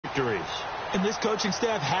victories. And this coaching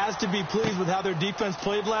staff has to be pleased with how their defense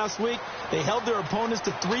played last week. They held their opponents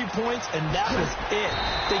to 3 points, and that was it.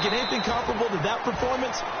 If they get anything comparable to that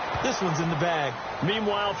performance, this one's in the bag.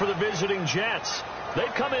 Meanwhile, for the visiting Jets,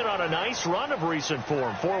 they've come in on a nice run of recent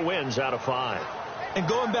form, 4 wins out of 5. And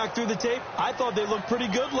going back through the tape, I thought they looked pretty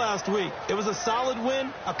good last week. It was a solid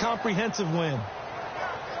win, a comprehensive win.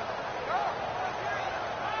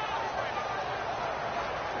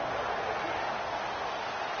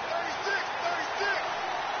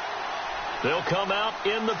 They'll come out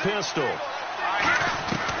in the pistol. On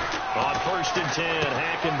 1st and 10,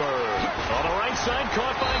 Hackenburg. On the right side,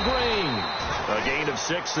 caught by Green. A gain of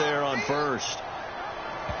 6 there on 1st.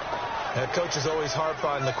 Coaches always harp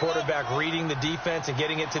on the quarterback reading the defense and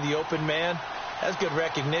getting it to the open man. That's good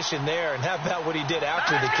recognition there. And how about what he did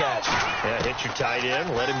after the catch? Yeah, hit your tight end,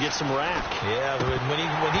 let him get some rack. Yeah, when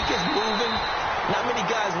he gets moving, not many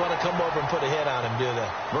guys want to come over and put a hit on him, do they?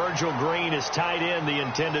 Virgil Green is tight end, the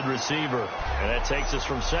intended receiver. And that takes us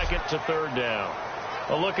from 2nd to 3rd down.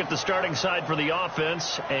 A look at the starting side for the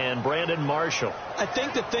offense and Brandon Marshall. I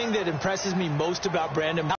think the thing that impresses me most about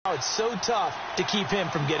Brandon, how it's so tough to keep him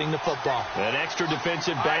from getting the football. An extra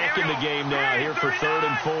defensive back in the game now here for 3rd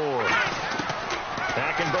and 4.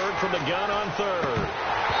 Hackenburg from the gun on 3rd.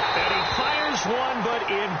 And he fires one, but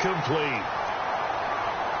incomplete.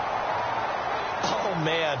 Oh,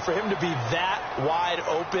 man, for him to be that wide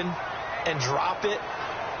open and drop it.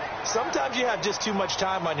 Sometimes you have just too much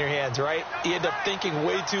time on your hands, right? You end up thinking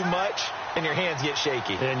way too much, and your hands get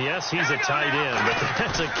shaky. And, yes, he's a tight end, but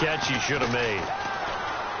that's a catch he should have made.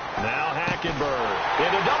 Now Hackenburg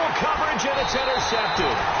into double coverage, and it's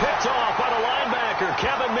intercepted. Picked off by the linebacker,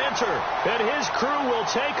 Kevin Minter. And his crew will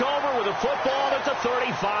take over with a football at the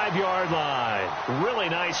 35-yard line. Really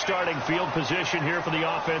nice starting field position here for the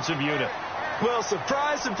offensive unit. Well,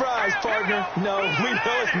 surprise, surprise, partner. No, we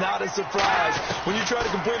know it's not a surprise. When you try to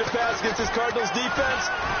complete a pass against this Cardinals defense,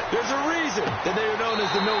 there's a reason that they are known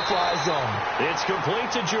as the no-fly zone. It's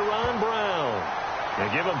complete to Jerron Brown. They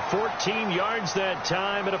give him 14 yards that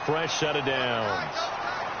time and a fresh set of downs.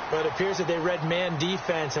 But it appears that they read man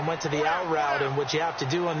defense and went to the out route, and what you have to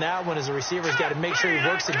do on that one is the receiver's got to make sure he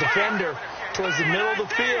works the defender towards the middle of the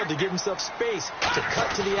field to give himself space to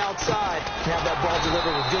cut to the outside and have that ball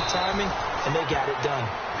delivered with good timing, and they got it done.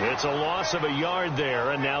 It's a loss of a yard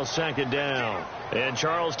there, and now 2nd down. And,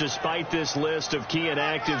 Charles, despite this list of key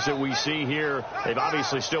inactives that we see here, they've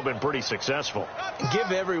obviously still been pretty successful.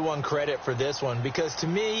 Give everyone credit for this one, because to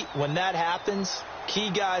me, when that happens, key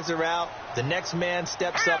guys are out, the next man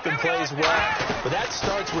steps up and plays well. But that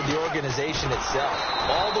starts with the organization itself,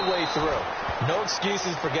 all the way through. No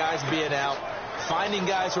excuses for guys being out. Finding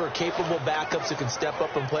guys who are capable backups who can step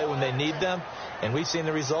up and play when they need them. And we've seen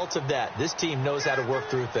the results of that. This team knows how to work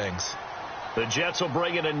through things. The Jets will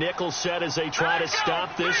bring in a nickel set as they try to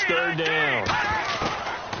stop this 3rd down.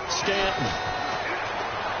 Stanton.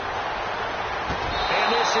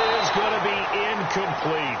 And this is going to be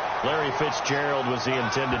incomplete. Larry Fitzgerald was the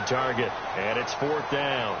intended target. And it's 4th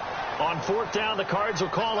down. On 4th down, the Cards will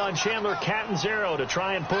call on Chandler Catanzaro to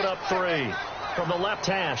try and put up 3. From the left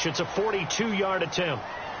hash, it's a 42-yard attempt.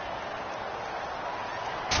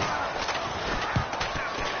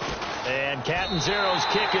 And Catanzaro's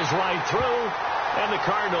kick is right through. And the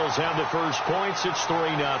Cardinals have the first points. It's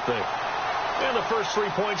 3-0. And the first 3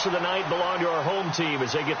 points of the night belong to our home team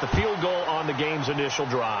as they get the field goal on the game's initial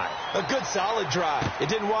drive. A good, solid drive. It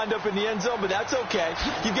didn't wind up in the end zone, but that's okay.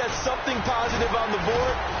 You got something positive on the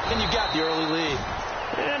board, and you got the early lead.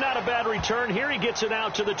 And not a bad return here. He gets it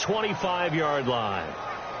out to the 25-yard line.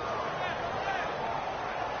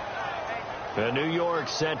 And New York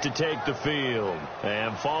set to take the field.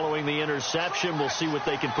 And following the interception, we'll see what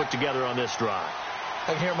they can put together on this drive.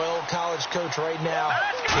 I can hear my old college coach right now.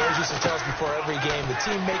 He always used to tell us before every game, the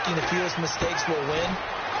team making the fewest mistakes will win.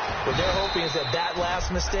 What they're hoping is that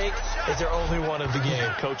last mistake is their only one of the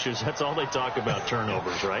game. Coaches, that's all they talk about,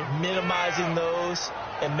 turnovers, right? Minimizing those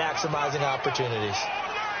and maximizing opportunities.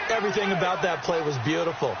 Everything about that play was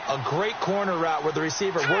beautiful. A great corner route where the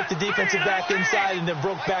receiver worked the defensive back inside and then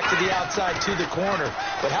broke back to the outside to the corner.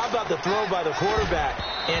 But how about the throw by the quarterback?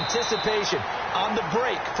 Anticipation on the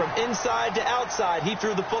break from inside to outside. He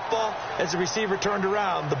threw the football. As the receiver turned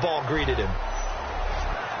around, the ball greeted him.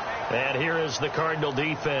 And here is the Cardinal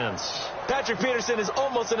defense. Patrick Peterson is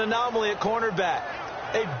almost an anomaly at cornerback.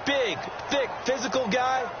 A big, thick, physical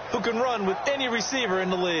guy who can run with any receiver in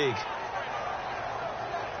the league.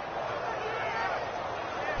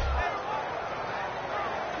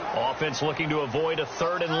 Offense looking to avoid a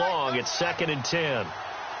 3rd and long. It's 2nd and 10. Here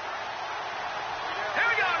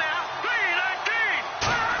we go now. 3,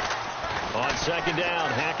 19. On second down.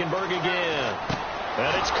 Hackenburg again.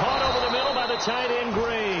 And it's caught over the middle by the tight end,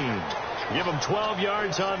 Green. Give him 12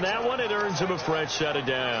 yards on that one. It earns him a fresh set of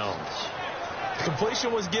downs.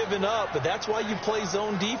 Completion was given up, but that's why you play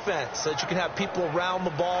zone defense, so that you can have people around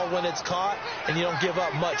the ball when it's caught, and you don't give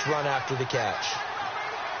up much run after the catch.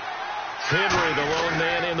 Henry, the lone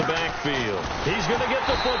man in the backfield. He's going to get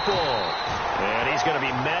the football. And he's going to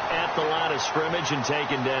be met at the line of scrimmage and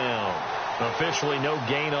taken down. Officially no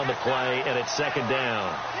gain on the play, and it's second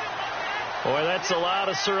down. Boy, that's a lot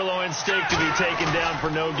of sirloin steak to be taken down for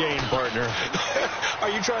no gain, partner. Are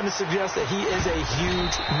you trying to suggest that he is a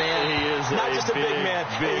huge man? He is not just a big man,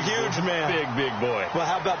 a huge man. Big boy. Well,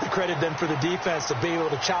 how about the credit then for the defense to be able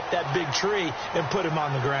to chop that big tree and put him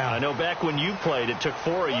on the ground? I know back when you played, it took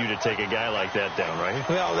 4 of you to take a guy like that down, right?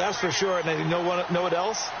 Well, that's for sure. And you know what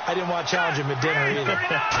else? I didn't want to challenge him at dinner either.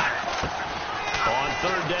 On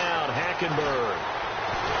third down, Hackenburg.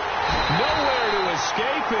 Nowhere to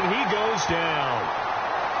escape, and he goes down.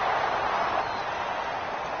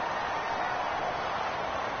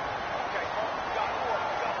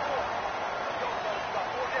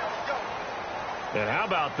 And how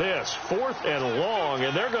about this? 4th and long,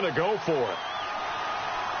 and they're going to go for it.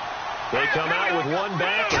 They come out with one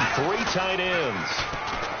back and 3 tight ends.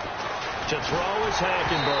 To throw is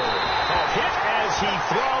Hackenburg. A hit as he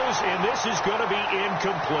throws, and this is going to be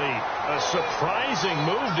incomplete. A surprising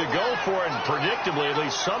move to go for it, and predictably, at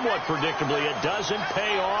least somewhat predictably, it doesn't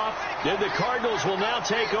pay off. Then the Cardinals will now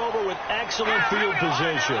take over with excellent field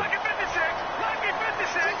position.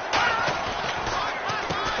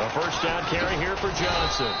 A first down carry here for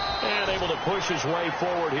Johnson. And able to push his way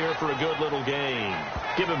forward here for a good little gain.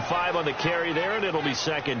 Give him 5 on the carry there, and it'll be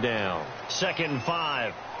second down. 2nd and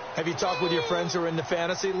 5. Have you talked with your friends who are in the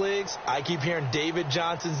fantasy leagues? I keep hearing David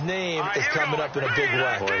Johnson's name is coming up in a big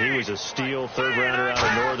way. Boy, he was a steal third-rounder out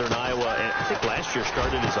of Northern Iowa. And I think last year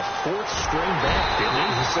started as a 4th-string back, didn't he?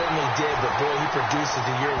 He certainly did, but, boy, he produces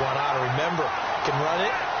the year one on. Remember, he can run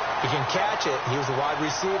it, he can catch it. He was a wide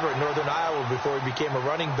receiver at Northern Iowa before he became a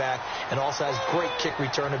running back, and also has great kick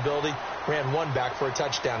return ability. Ran one back for a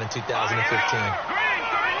touchdown in 2015.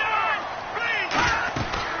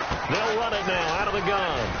 They'll run it now out of the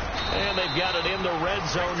gun. And they've got it in the red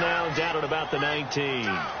zone now, down at about the 19.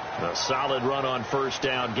 A solid run on first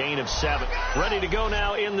down, gain of 7. Ready to go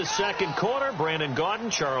now in the second quarter. Brandon Gaudin,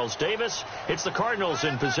 Charles Davis. It's the Cardinals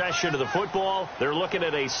in possession of the football. They're looking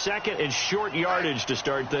at a 2nd and short yardage to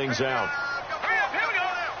start things out.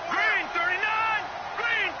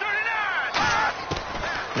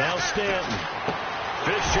 Now Stanton.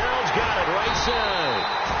 Fitzgerald's got it right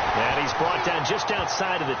side. And he's brought down just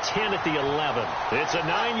outside of the 10 at the 11. It's a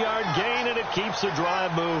 9-yard gain, and it keeps the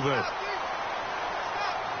drive moving.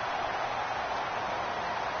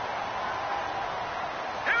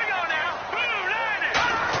 Here we go now.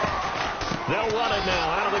 They'll run it now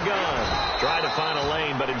out of the gun. Try to find a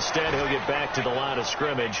lane, but instead he'll get back to the line of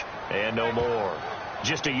scrimmage, and no more.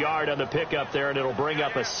 Just a yard on the pickup there, and it'll bring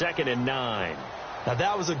up a 2nd and 9. Now,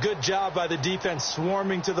 that was a good job by the defense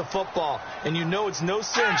swarming to the football. And you know it's no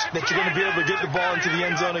cinch that you're going to be able to get the ball into the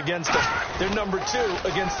end zone against them. They're number 2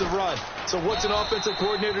 against the run. So what's an offensive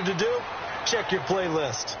coordinator to do? Check your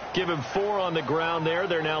playlist. Give him 4 on the ground there.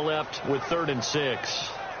 They're now left with 3rd and 6.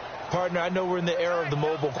 Partner, I know we're in the era of the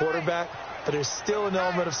mobile quarterback, but there's still an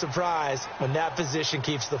element of surprise when that position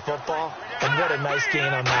keeps the football. And what a nice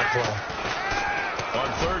gain on that play. On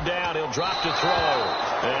third down, he'll drop to throw.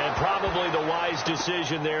 And probably the wise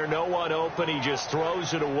decision there. No one open. He just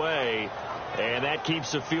throws it away. And that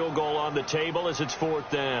keeps the field goal on the table as it's 4th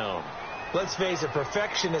down. Let's face it,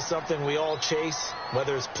 perfection is something we all chase,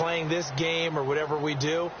 whether it's playing this game or whatever we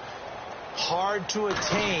do. Hard to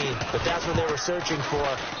attain, but that's what they were searching for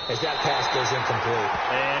as that pass goes incomplete.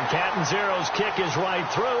 And Catanzaro's kick is right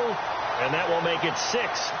through, and that will make it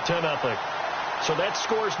 6-0. So that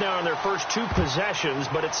scores now in their first 2 possessions,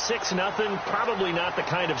 but it's 6-0. Probably not the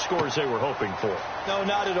kind of scores they were hoping for. No,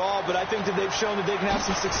 not at all, but I think that they've shown that they can have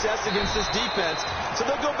some success against this defense. So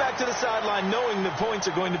they'll go back to the sideline knowing the points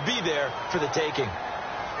are going to be there for the taking.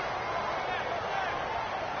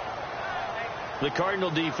 The Cardinal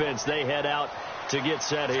defense, they head out to get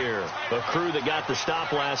set here. A crew that got the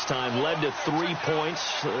stop last time led to 3 points.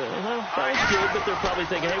 Well, that was good, but they're probably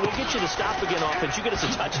thinking, hey, we'll get you to stop again offense. You get us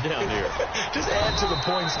a touchdown here. Just add to the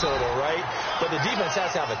points total, right? But the defense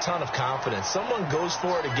has to have a ton of confidence. Someone goes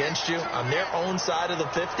for it against you on their own side of the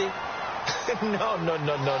 50.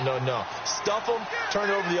 No. Stuff them,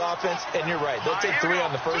 turn over the offense, and you're right. They'll take 3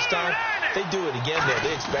 on the first time. They do it again, though.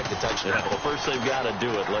 They expect a touchdown. Yeah, well, first they've got to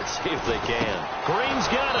do it. Let's see if they can. Green's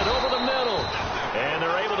got it over the middle. And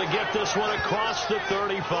they're able to get this one across the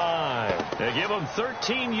 35. They give them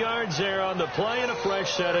 13 yards there on the play and a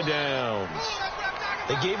fresh set of downs.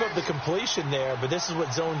 They gave up the completion there, but this is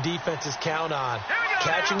what zone defenses count on.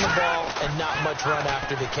 Catching the ball and not much run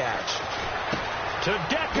after the catch. To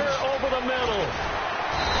Decker over the middle.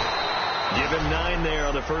 Give him 9 there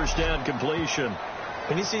on the first down completion.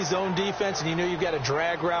 When you see zone defense and you know you've got a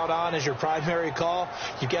drag route on as your primary call,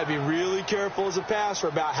 you've got to be really careful as a passer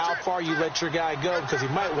about how far you let your guy go because he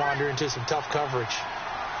might wander into some tough coverage.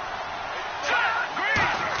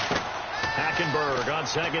 Hackenburg on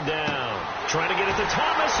second down. Trying to get it to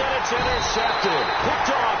Thomas, and it's intercepted. Picked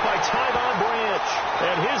off by Tyvon Branch.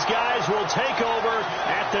 And his guys will take over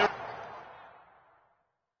at their...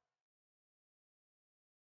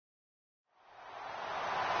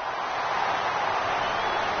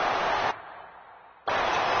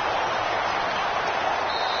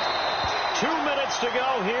 to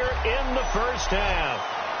go here in the first half.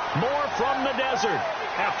 More from the desert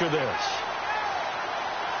after this.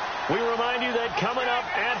 We remind you that coming up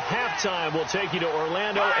at halftime, we'll take you to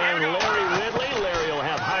Orlando and Larry Ridley. Larry will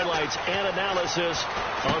have highlights and analysis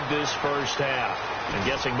of this first half. I'm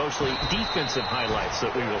guessing mostly defensive highlights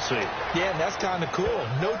that we will see. Yeah, and that's kind of cool.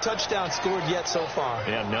 No touchdown scored yet so far.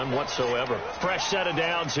 Yeah, none whatsoever. Fresh set of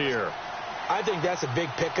downs here. I think that's a big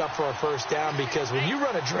pickup for a first down because when you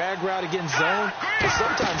run a drag route against zone, you're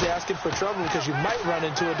sometimes asking for trouble because you might run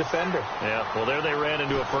into a defender. Yeah, well, there they ran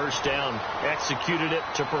into a first down, executed it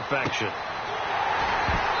to perfection.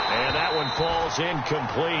 And that one falls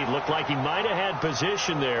incomplete. Looked like he might have had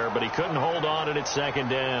position there, but he couldn't hold on at its second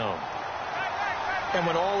down. And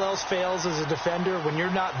when all else fails as a defender, when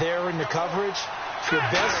you're not there in the coverage, your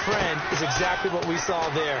best friend is exactly what we saw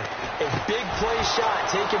there. A big play shot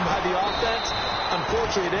taken by the offense.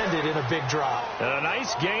 Unfortunately, it ended in a big drop. And a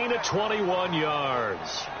nice gain of 21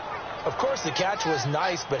 yards. Of course, the catch was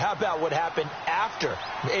nice, but how about what happened after?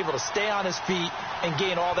 Able to stay on his feet and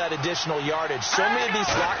gain all that additional yardage. So many of these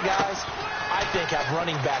slot guys, I think, have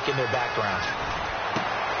running back in their background.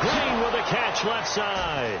 Green with a catch left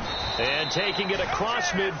side. And taking it across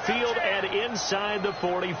midfield and inside the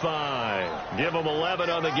 45. Give them 11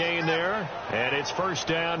 on the gain there. And it's first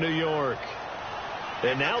down, New York.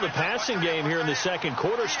 And now the passing game here in the second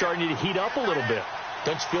quarter starting to heat up a little bit.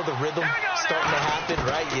 Don't you feel the rhythm starting to happen,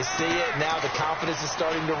 right? You see it. Now the confidence is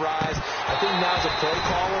starting to rise. I think now as a play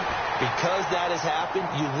caller, because that has happened,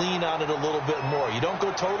 you lean on it a little bit more. You don't go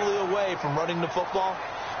totally away from running the football,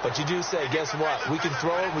 but you do say, guess what? We can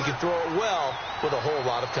throw it. We can throw it well with a whole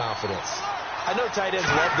lot of confidence. I know tight ends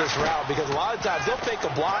love this route because a lot of times they'll fake a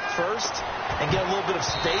block first and get a little bit of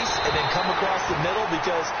space and then come across the middle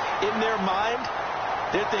because in their mind,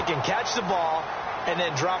 they're thinking catch the ball and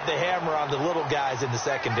then drop the hammer on the little guys in the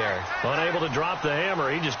secondary. Unable to drop the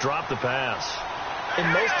hammer, he just dropped the pass. In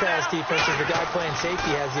most pass defenses, the guy playing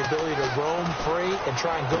safety has the ability to roam free and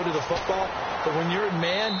try and go to the football. But when you're in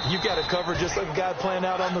man, you've got to cover just like a guy playing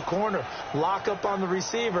out on the corner. Lock up on the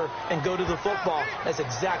receiver and go to the football. That's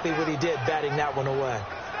exactly what he did, batting that one away.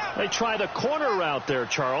 They try the corner route there,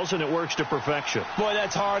 Charles, and it works to perfection. Boy,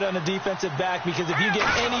 that's hard on a defensive back because if you get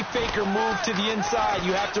any fake or move to the inside,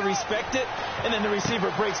 you have to respect it, and then the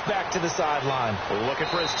receiver breaks back to the sideline. Looking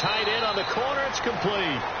for his tight end on the corner. It's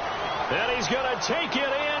complete. And he's going to take it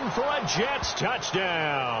in for a Jets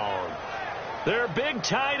touchdown. Their big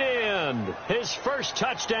tight end, his first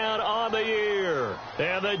touchdown on the year.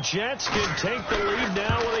 And the Jets can take the lead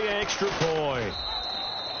now with the extra point.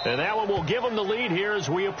 And that one will give them the lead here as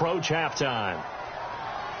we approach halftime.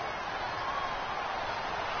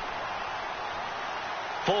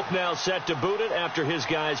 Folk now set to boot it after his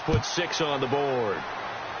guys put 6 on the board.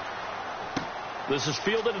 This is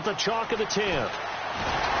fielded at the chalk of the 10.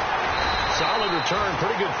 Solid return,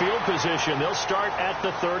 pretty good field position. They'll start at the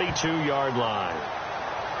 32-yard line.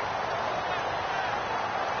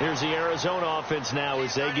 Here's the Arizona offense now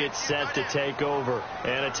as they get set to take over.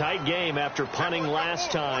 And a tight game after punting last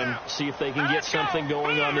time. See if they can get something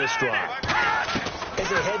going on this drive. As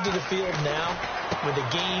they head to the field now, with the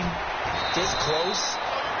game this close.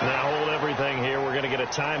 Now hold everything here. We're going to get a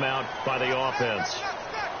timeout by the offense.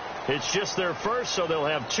 It's just their first, so they'll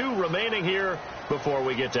have 2 remaining here before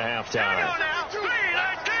we get to halftime.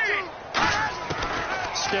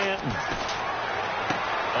 Stanton.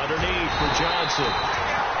 Underneath for Johnson.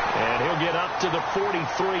 And he'll get up to the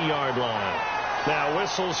 43-yard line. Now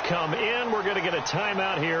whistles come in. We're going to get a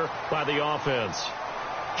timeout here by the offense.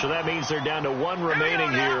 So that means they're down to 1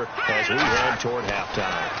 remaining here as we head toward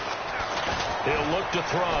halftime. He'll look to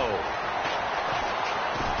throw.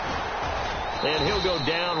 And he'll go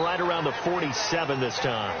down right around the 47 this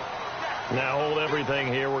time. Now hold everything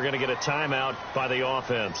here. We're going to get a timeout by the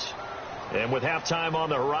offense. And with halftime on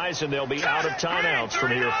the horizon, they'll be out of timeouts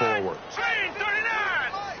from here forward.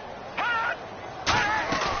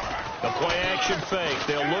 The play-action fake.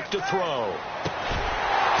 They'll look to throw.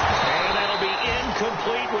 And that'll be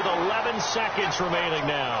incomplete with 11 seconds remaining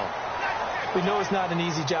now. We know it's not an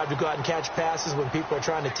easy job to go out and catch passes when people are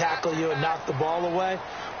trying to tackle you and knock the ball away.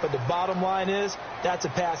 But the bottom line is, that's a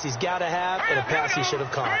pass he's got to have and a pass he should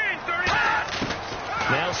have caught.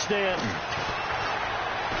 Now Stanton.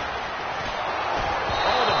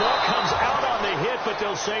 Oh, the ball comes out on the hit, but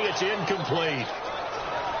they'll say it's incomplete.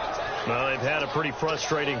 Well, they've had a pretty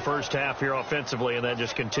frustrating first half here offensively, and that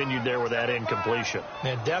just continued there with that incompletion.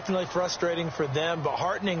 And definitely frustrating for them, but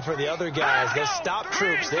heartening for the other guys. Those stop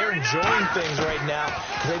troops, they're enjoying things right now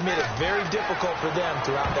because they've made it very difficult for them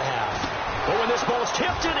throughout the half. But when this ball's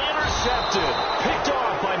tipped and intercepted, picked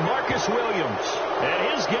off by Marcus Williams.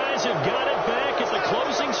 And his guys have got it back at the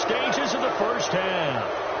closing stages of the first half.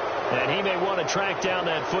 And he may want to track down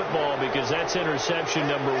that football because that's interception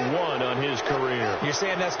number 1 on his career. You're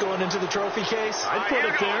saying that's going into the trophy case? I'd put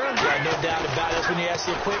it there. Yeah, no doubt about it. That's when you ask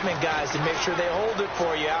the equipment guys to make sure they hold it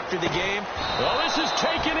for you after the game. Well, this is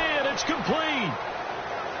taken in. It's complete.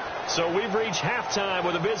 So we've reached halftime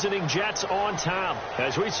with the visiting Jets on top.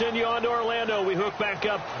 As we send you on to Orlando, we hook back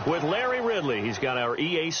up with Larry Ridley. He's got our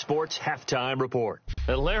EA Sports halftime report.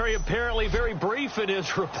 And Larry apparently very brief in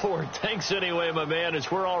his report. Thanks anyway, my man, as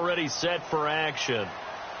we're already set for action.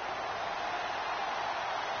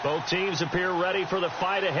 Both teams appear ready for the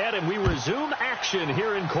fight ahead, and we resume action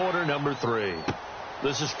here in quarter number 3.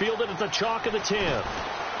 This is fielded at the chalk of the 10.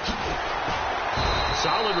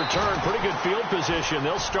 Solid return, pretty good field position.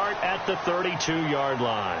 They'll start at the 32-yard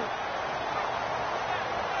line.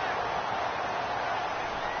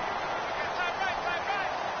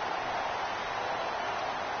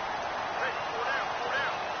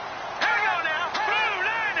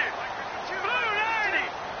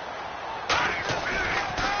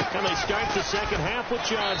 And they start the second half with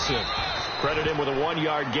Johnson. Credit him with a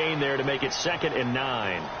 1-yard gain there to make it 2nd and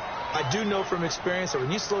 9. I do know from experience that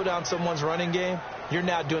when you slow down someone's running game, you're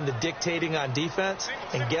now doing the dictating on defense.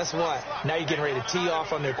 And guess what? Now you're getting ready to tee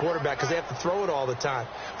off on their quarterback because they have to throw it all the time.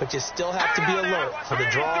 But you still have to be alert for the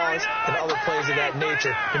draws and other plays of that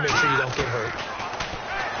nature to make sure you don't get hurt.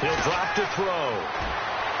 He'll drop to throw.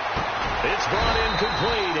 It's brought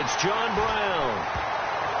incomplete. It's John Brown.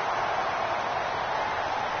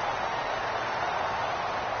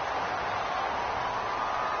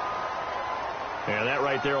 And that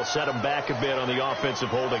right there will set him back a bit on the offensive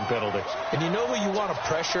holding penalty. And you know who you want to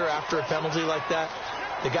pressure after a penalty like that?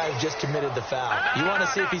 The guy who just committed the foul. You want to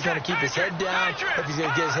see if he's going to keep his head down, if he's going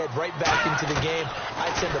to get his head right back into the game.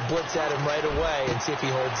 I'd send a blitz at him right away and see if he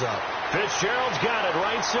holds up. Fitzgerald's got it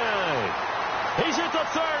right side. He's at the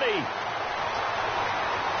 30.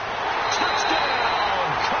 Touchdown,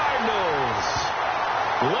 Cardinals.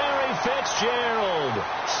 Larry Fitzgerald,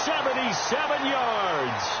 77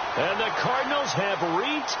 yards. And the Cardinals have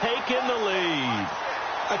retaken the lead.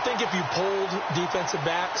 I think if you polled defensive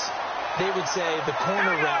backs, they would say the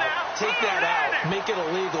corner route, take that out, make it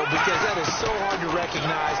illegal, because that is so hard to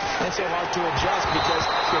recognize and so hard to adjust because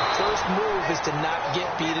your first move is to not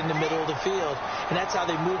get beat in the middle of the field. And that's how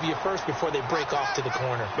they move you first before they break off to the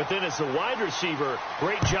corner. But then as the wide receiver,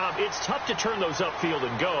 great job. It's tough to turn those upfield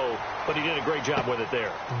and go, but he did a great job with it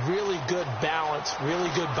there. Really good balance,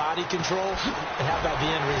 really good body control. And how about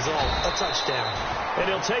the end result? A touchdown.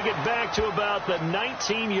 And he'll take it back to about the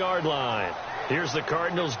 19-yard line. Here's the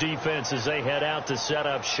Cardinals defense as they head out to set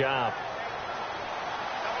up shop.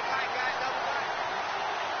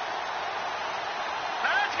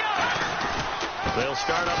 They'll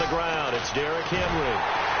start on the ground. It's Derrick Henry.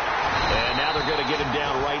 And now they're going to get him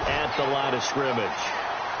down right at the line of scrimmage.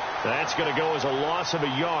 That's going to go as a loss of a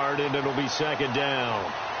yard, and it'll be 2nd down.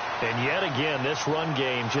 And yet again, this run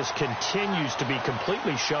game just continues to be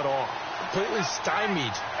completely shut off. Completely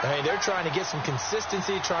stymied. I mean, they're trying to get some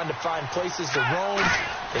consistency, trying to find places to roam.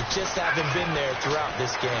 They just haven't been there throughout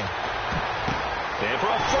this game. And for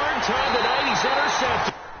a 3rd time tonight, he's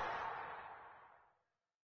intercepted.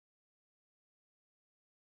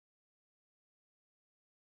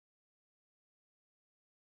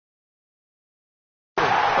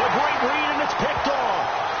 A great read, and it's picked off.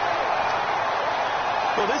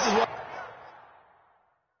 Well, this is what...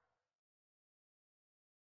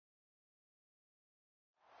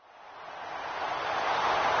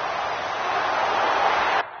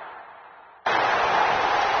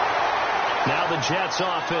 Now the Jets Jets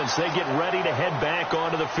offense, they get ready to head back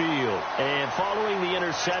onto the field. And following the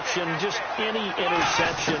interception, just any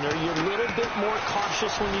interception, are you a little bit more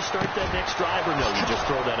cautious when you start that next drive, or no, you just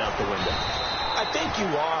throw that out the window? I think you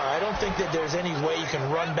are. I don't think that there's any way you can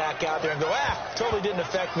run back out there and go, totally didn't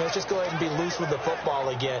affect me. Let's just go ahead and be loose with the football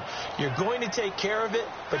again. You're going to take care of it,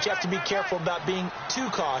 but you have to be careful about being too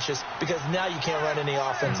cautious because now you can't run any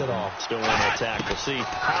offense at all. Still want to attack. We'll see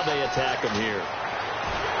how they attack him here.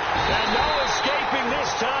 And no escaping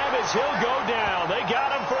this time as he'll go down. They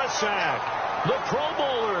got him for a sack. The Pro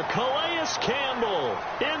Bowler, Calais Campbell,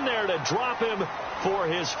 in there to drop him for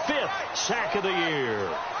his 5th sack of the year.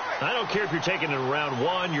 I don't care if you're taking it in round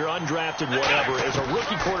 1, you're undrafted, whatever. As a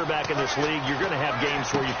rookie quarterback in this league, you're going to have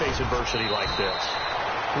games where you face adversity like this.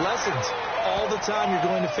 Lessons. All the time you're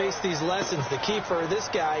going to face these lessons. The key for this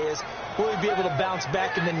guy is will he be able to bounce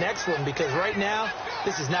back in the next one? Because right now,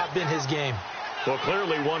 this has not been his game. Well,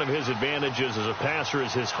 clearly one of his advantages as a passer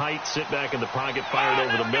is his height, sit back in the pocket, fired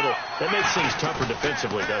over the middle. That makes things tougher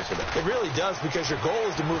defensively, doesn't it? It really does, because your goal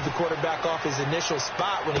is to move the quarterback off his initial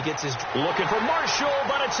spot when he gets his... Looking for Marshall,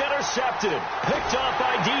 but it's intercepted. Picked off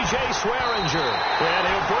by DJ Swearinger. And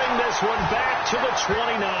he'll bring this one back to the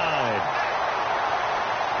 29.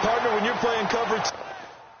 Partner, when you're playing coverage...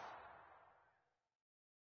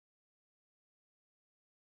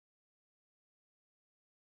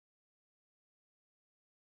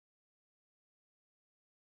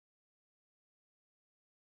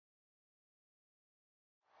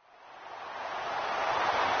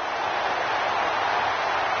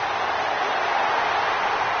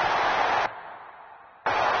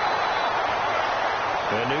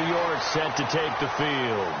 And New York set to take the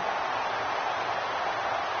field.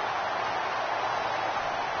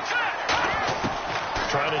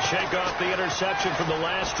 Trying to shake off the interception from the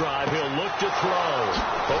last drive. He'll look to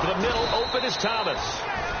throw. Over the middle, open is Thomas.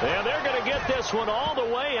 And they're going to get this one all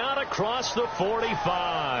the way out across the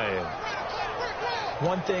 45.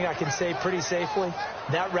 One thing I can say pretty safely,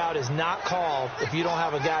 that route is not called if you don't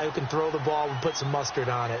have a guy who can throw the ball and put some mustard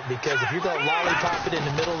on it. Because if you're going to lollipop it in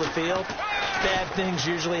the middle of the field, bad things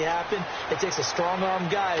usually happen. It takes a strong-arm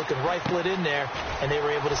guy who can rifle it in there, and they were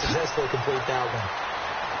able to successfully complete that one.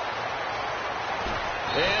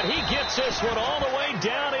 And he gets this one all the way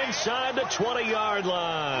down inside the 20-yard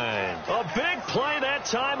line. A big play that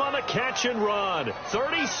time on the catch and run.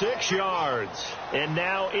 36 yards. And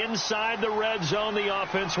now inside the red zone, the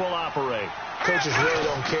offense will operate. Coaches really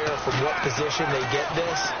don't care from what position they get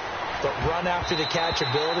this, but run after the catch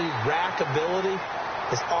ability, rack ability,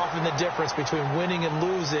 is often the difference between winning and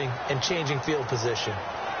losing and changing field position.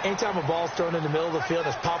 Anytime a ball's thrown in the middle of the field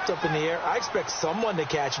and it's popped up in the air, I expect someone to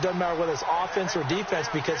catch. It doesn't matter whether it's offense or defense,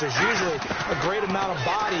 because there's usually a great amount of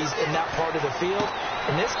bodies in that part of the field.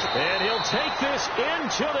 And he'll take this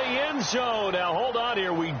into the end zone. Now, hold on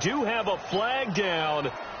here. We do have a flag down,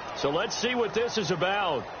 so let's see what this is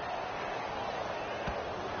about.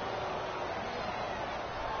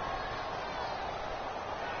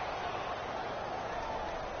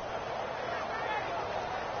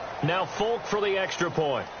 Now Folk for the extra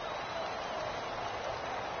point.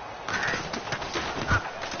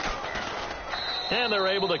 And they're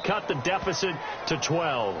able to cut the deficit to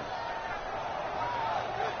 12.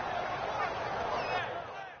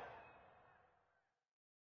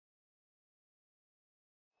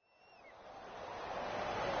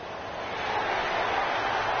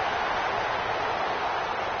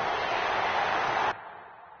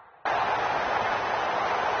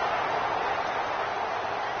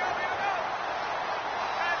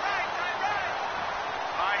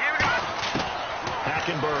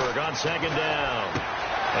 Hackenburg on second down.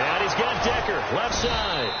 And he's got Decker left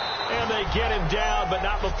side. And they get him down, but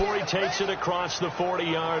not before he takes it across the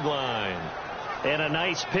 40-yard line. And a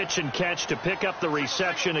nice pitch and catch to pick up the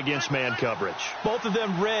reception against man coverage. Both of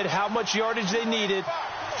them read how much yardage they needed,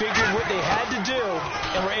 figured what they had to do,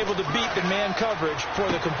 and were able to beat the man coverage for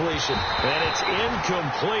the completion. And it's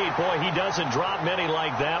incomplete. Boy, he doesn't drop many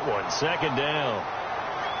like that one. Second down.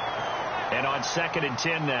 And on 2nd and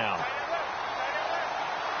 10 now.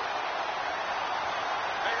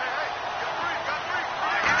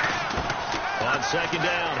 On second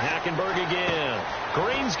down, Hackenburg again.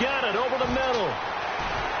 Green's got it over the middle.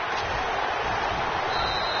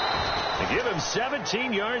 They give him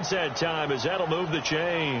 17 yards that time, as that'll move the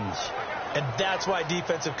chains. And that's why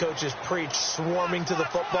defensive coaches preach swarming to the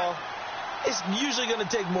football. It's usually going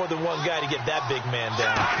to take more than one guy to get that big man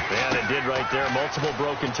down. Yeah, they did right there. Multiple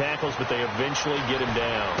broken tackles, but they eventually get him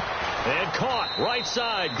down. And caught, right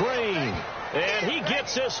side, Green. And he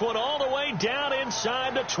gets this one all the way down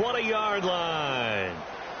inside the 20-yard line.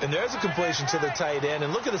 And there's a completion to the tight end.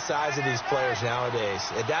 And look at the size of these players nowadays.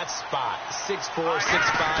 At that spot, 6'4",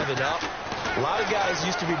 6'5", and up. A lot of guys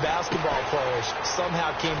used to be basketball players,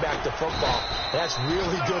 somehow came back to football. That's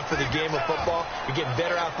really good for the game of football. You're getting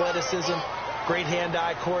better athleticism, great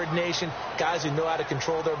hand-eye coordination, guys who know how to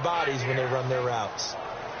control their bodies when they run their routes.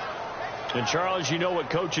 And, Charles, you know what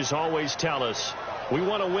coaches always tell us. We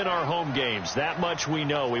want to win our home games. That much we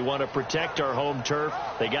know. We want to protect our home turf.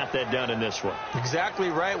 They got that done in this one. Exactly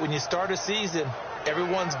right. When you start a season,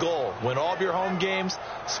 everyone's goal, win all of your home games,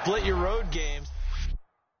 split your road games.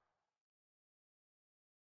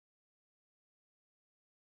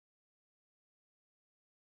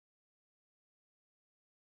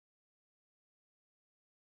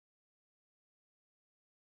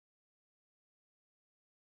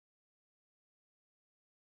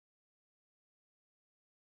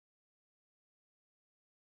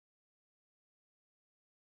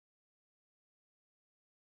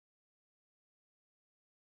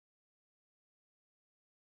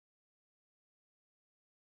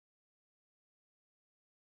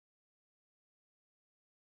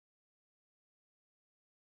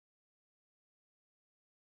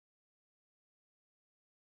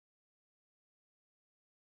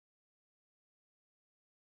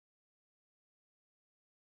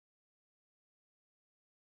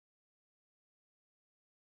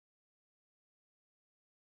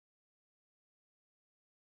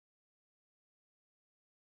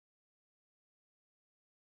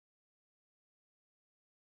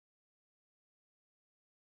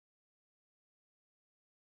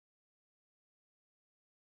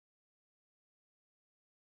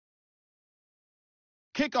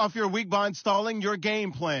 Kick off your week by installing your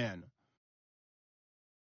game plan.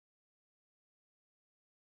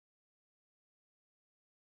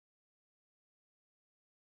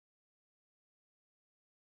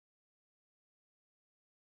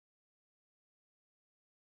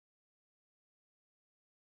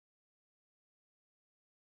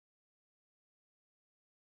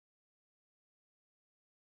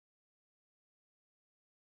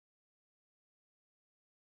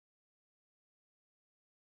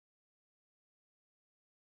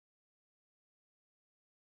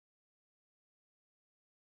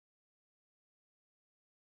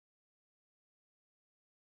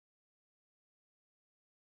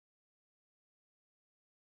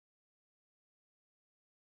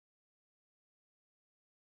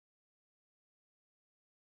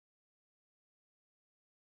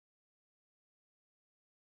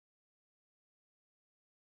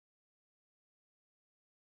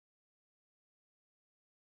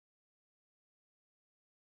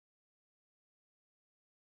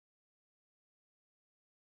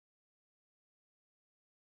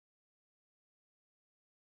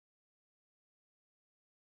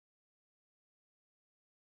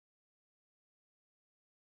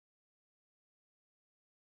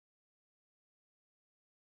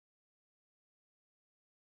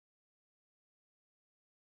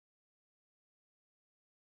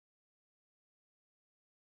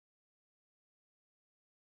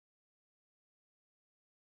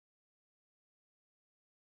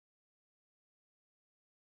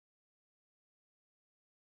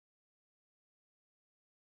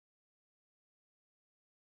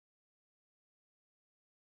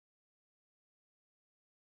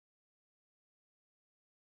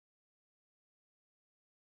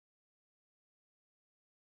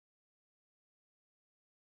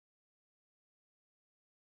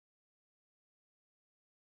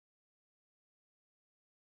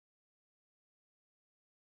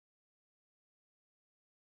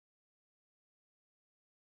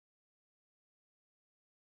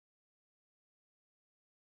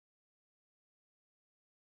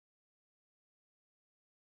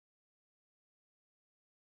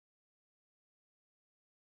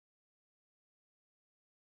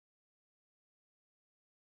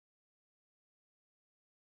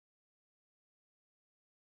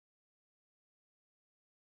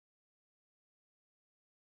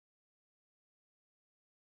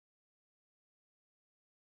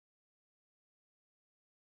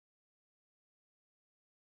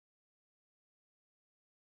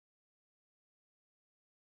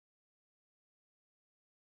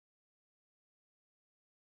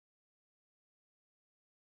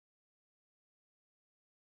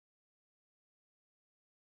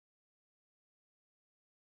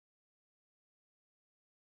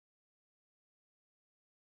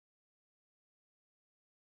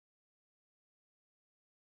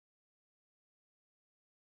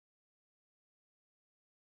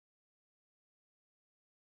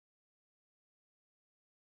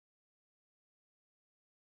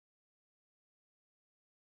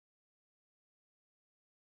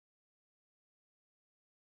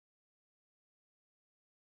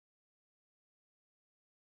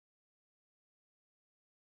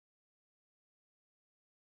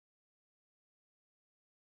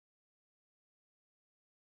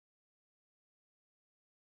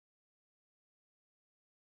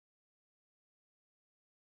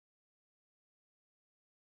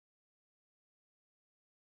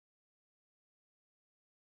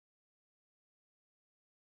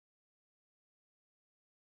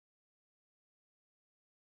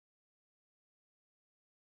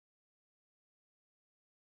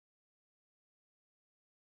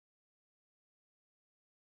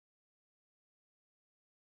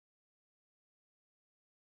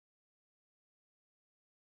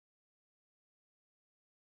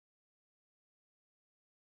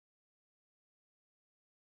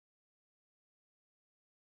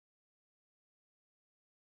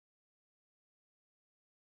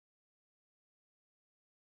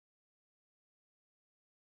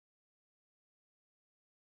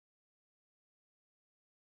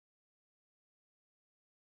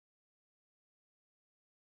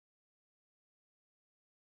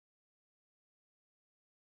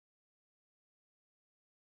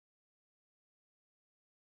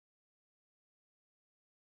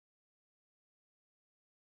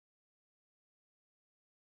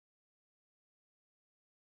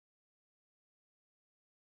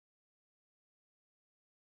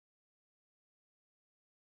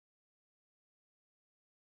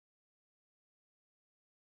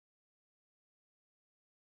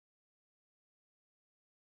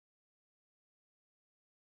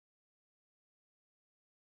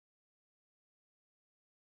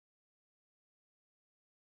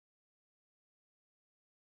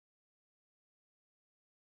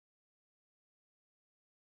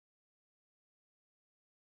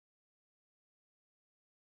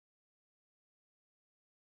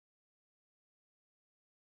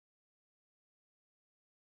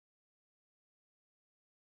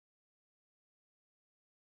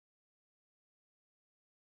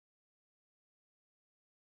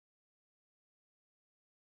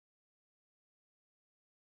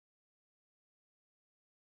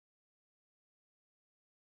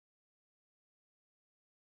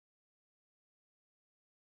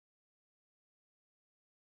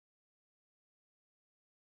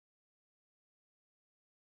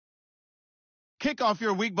 Kick off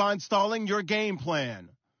your week by installing your game plan.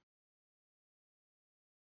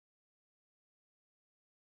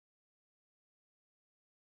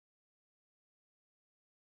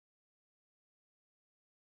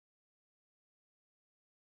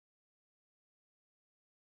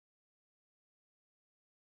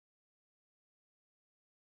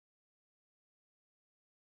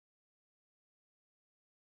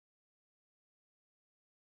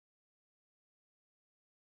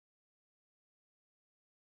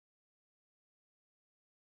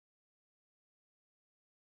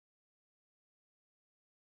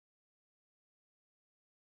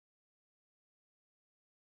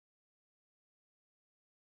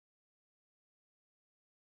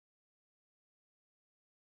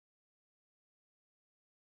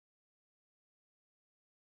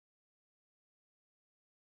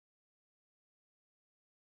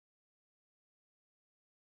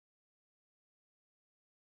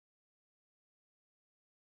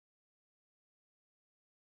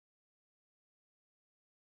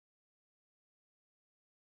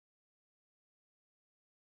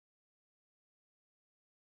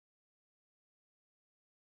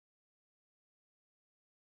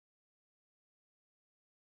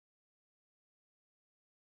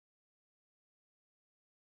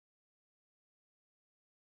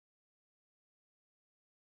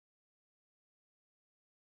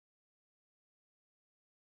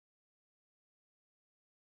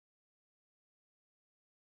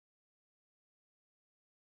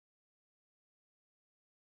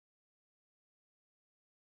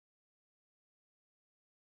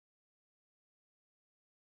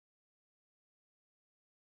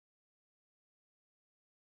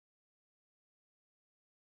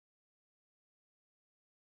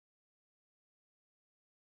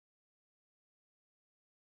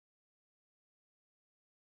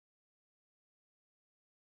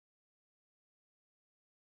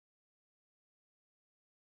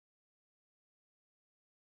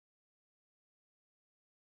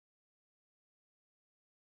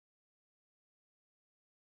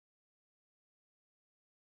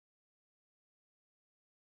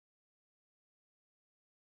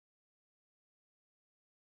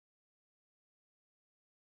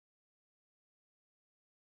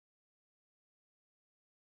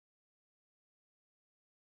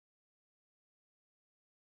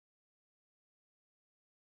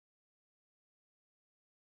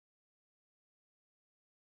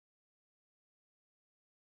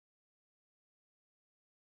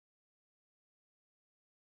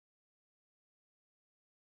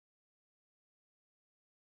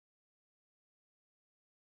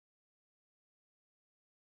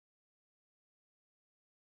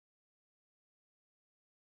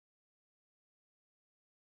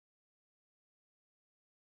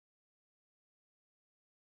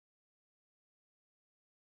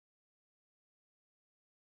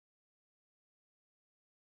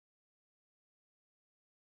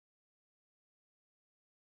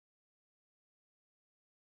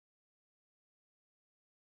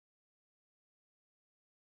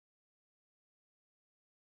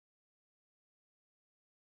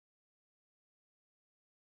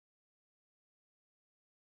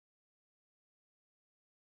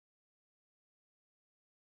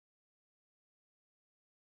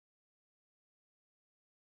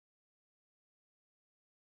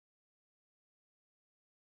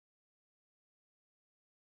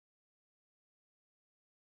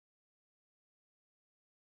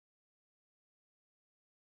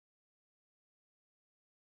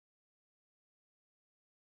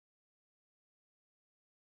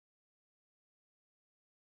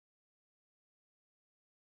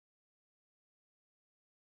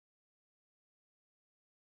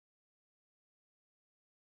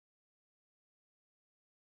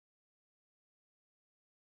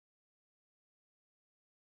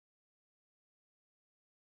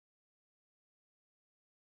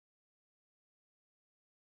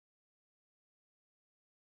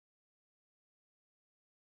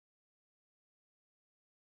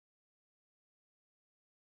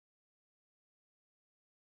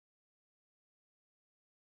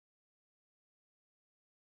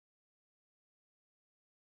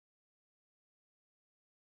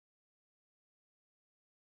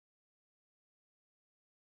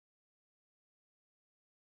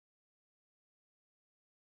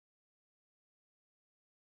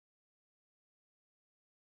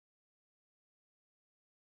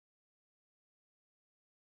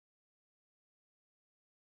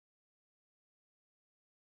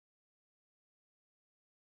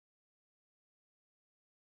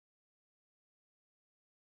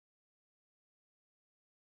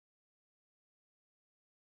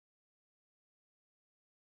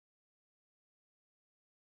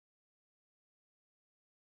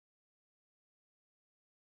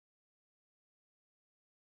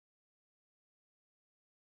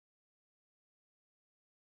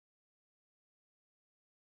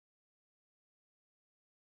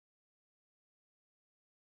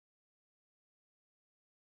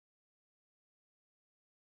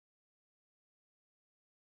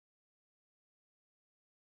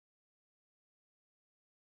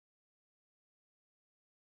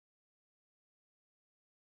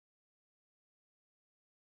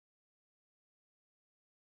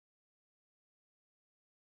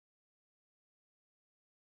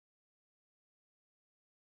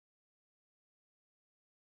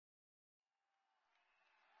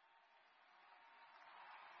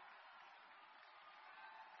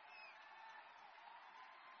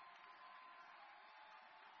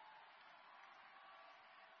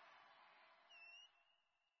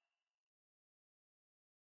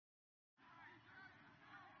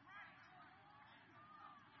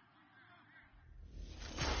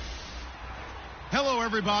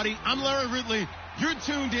 everybody. I'm Larry Ridley. You're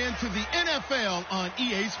tuned in to the NFL on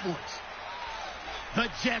EA Sports. The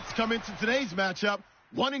Jets come into today's matchup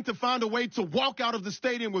wanting to find a way to walk out of the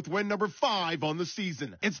stadium with win number 5 on the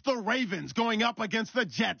season. It's the Ravens going up against the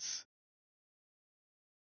Jets.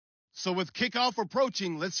 So with kickoff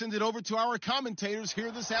approaching, let's send it over to our commentators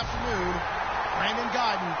here this afternoon, Brandon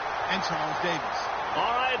Godden and Charles Davis.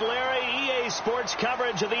 All right, Larry, EA Sports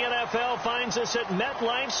coverage of the NFL finds us at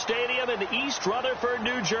MetLife Stadium in East Rutherford,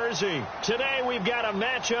 New Jersey. Today we've got a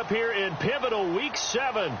matchup here in pivotal Week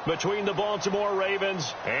 7 between the Baltimore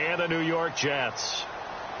Ravens and the New York Jets.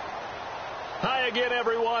 Hi again,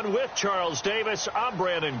 everyone. With Charles Davis, I'm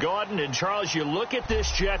Brandon Gaudin. And, Charles, you look at this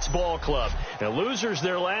Jets ball club. Now, losers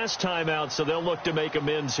their last time out, so they'll look to make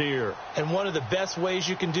amends here. And one of the best ways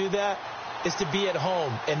you can do that is to be at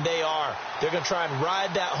home, and they are. They're going to try and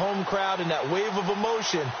ride that home crowd and that wave of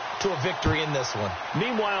emotion to a victory in this one.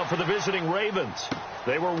 Meanwhile, for the visiting Ravens,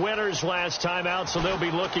 they were winners last time out, so they'll be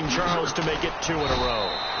looking, Charles, to make it 2 in a row.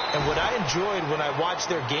 And what I enjoyed when I watched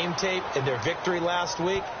their game tape and their victory last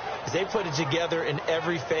week is they put it together in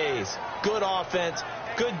every phase. Good offense,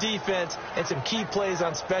 good defense, and some key plays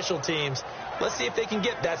on special teams. Let's see if they can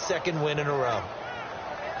get that second win in a row.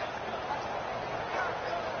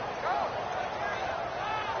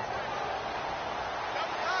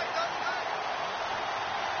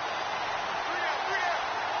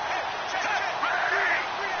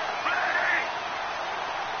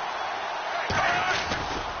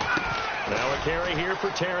 Now a carry here for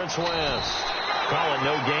Terrence West. Call it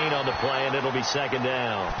no gain on the play, and it'll be second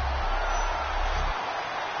down.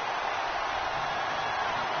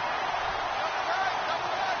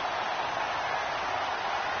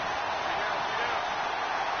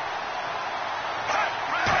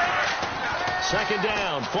 Second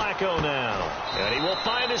down, Flacco now. And he will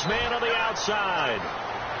find his man on the outside.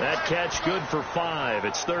 That catch good for 5.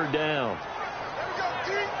 It's third down.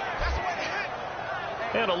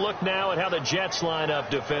 And a look now at how the Jets line up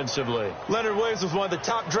defensively. Leonard Williams was one of the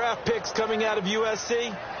top draft picks coming out of USC,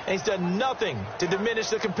 and he's done nothing to diminish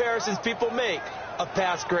the comparisons people make of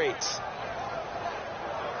past greats.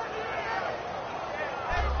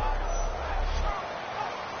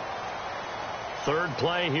 Third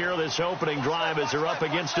play here, this opening drive, as they're up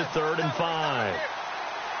against a 3rd and 5.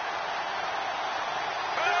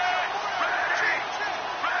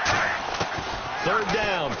 Third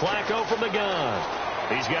down, Flacco from the gun.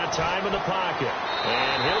 He's got time in the pocket,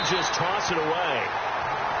 and he'll just toss it away.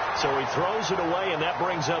 So he throws it away, and that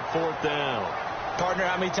brings up 4th down. Partner,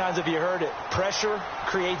 how many times have you heard it? Pressure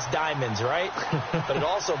creates diamonds, right? But it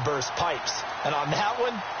also bursts pipes. And on that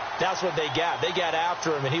one, that's what they got. They got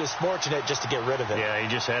after him, and he was fortunate just to get rid of it. Yeah, he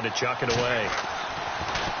just had to chuck it away.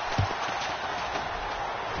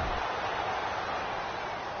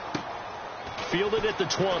 Fielded at the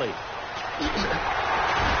 20.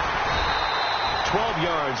 12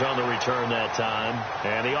 yards on the return that time.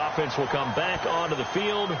 And the offense will come back onto the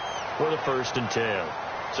field for the 1st and 10.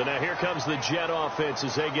 So now here comes the Jet offense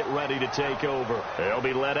as they get ready to take over. They'll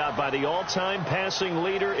be led out by the all-time passing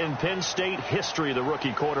leader in Penn State history, the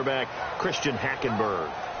rookie quarterback, Christian Hackenburg.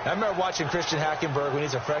 I remember watching Christian Hackenburg when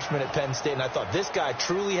he's a freshman at Penn State, and I thought this guy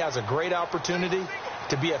truly has a great opportunity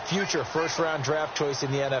to be a future first-round draft choice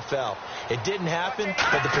in the NFL. It didn't happen,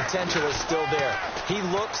 but the potential is still there. He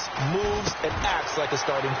looks, moves, and acts like a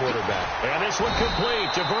starting quarterback. And this one complete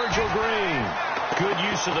to Virgil Green. Good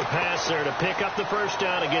use of the pass there to pick up the first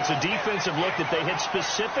down against a defensive look that they had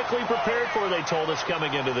specifically prepared for, they told us,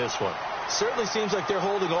 coming into this one. Certainly seems like they're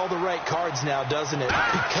holding all the right cards now, doesn't it?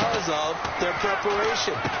 Because of their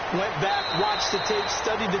preparation. Went back, watched the tape,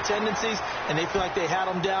 studied the tendencies, and they feel like they had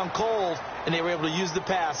them down cold, and they were able to use the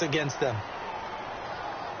pass against them.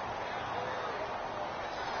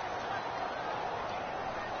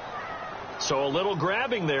 So a little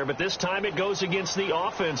grabbing there, but this time it goes against the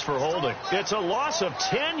offense for holding. It's a loss of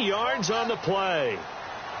 10 yards on the play.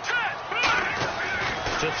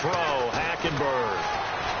 To throw, Hackenburg.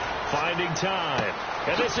 Finding time.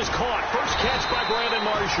 And this is caught. First catch by Brandon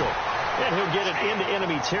Marshall. And he'll get it into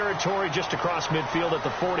enemy territory just across midfield at the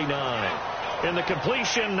 49. And the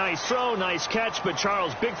completion, nice throw, nice catch, but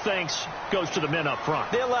Charles, big thanks goes to the men up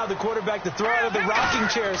front. They allowed the quarterback to throw out of the rocking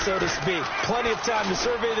chair, so to speak. Plenty of time to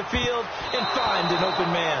survey the field and find an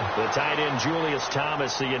open man. The tight end, Julius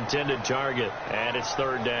Thomas, the intended target, and it's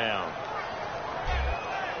third down.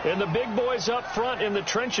 And the big boys up front in the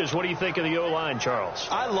trenches, what do you think of the O-line, Charles?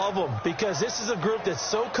 I love them because this is a group that's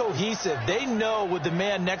so cohesive. They know what the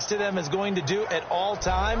man next to them is going to do at all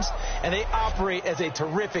times, and they operate as a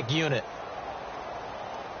terrific unit.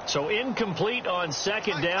 So incomplete on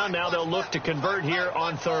second down. Now they'll look to convert here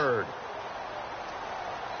on third.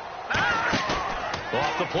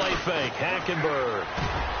 Off the play fake, Hackenburg.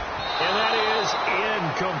 And that is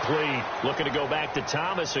incomplete. Looking to go back to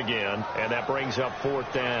Thomas again, and that brings up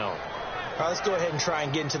 4th down. All right, let's go ahead and try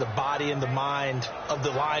and get into the body and the mind of the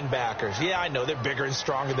linebackers. Yeah, I know they're bigger and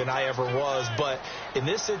stronger than I ever was, but in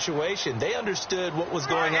this situation, they understood what was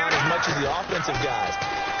going on as much as the offensive guys.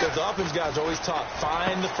 Because the offensive guys are always taught,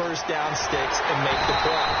 find the first down sticks and make the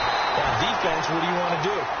play. On defense, what do you want to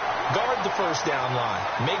do? Guard the first down line.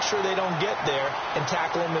 Make sure they don't get there and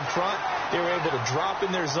tackle them in front. They were able to drop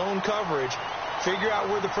in their zone coverage, figure out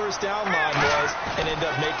where the first down line was, and end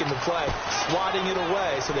up making the play, swatting it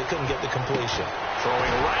away so they couldn't get the completion.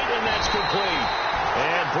 Throwing right, and that's complete.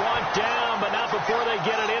 And brought down, but not before they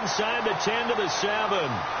get it inside the 10 to the 7.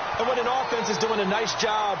 And when an offense is doing a nice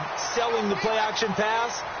job selling the play-action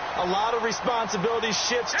pass, a lot of responsibility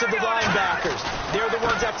shifts to the linebackers. They're the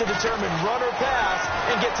ones that have to determine run or pass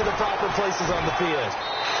and get to the proper places on the field.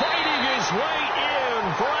 Fighting his way in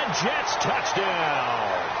for a Jets touchdown.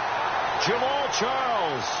 Jamal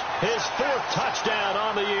Charles, his 4th touchdown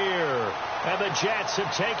on the year. And the Jets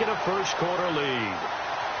have taken a first-quarter lead.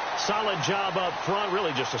 Solid job up front,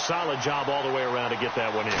 really just a solid job all the way around to get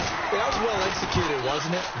that one in. That was well executed,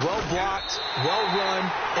 wasn't it? Well blocked, well run,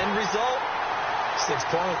 end result, 6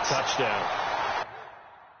 points. Touchdown.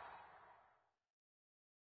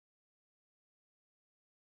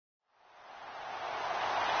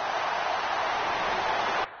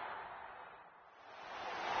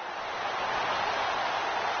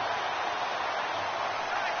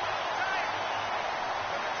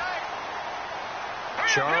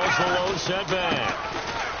 Charles the low setback.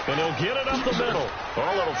 And he'll get it up the middle. Oh,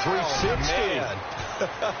 a little 360. 20.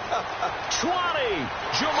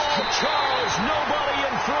 Jamal Charles, nobody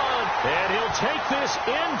in front. And he'll take this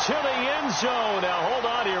into the end zone. Now, hold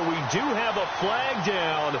on here. We do have a flag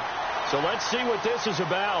down. So let's see what this is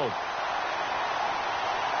about.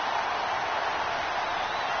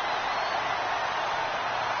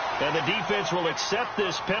 And the defense will accept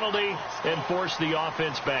this penalty and force the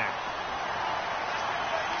offense back.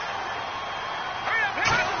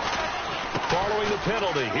 Following the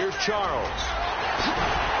penalty, here's Charles.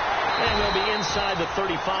 And they'll be inside the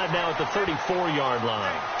 35 now at the 34-yard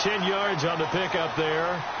line. 10 yards on the pickup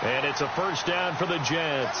there, and it's a first down for the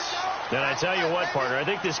Jets. And I tell you what, partner, I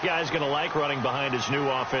think this guy's going to like running behind his new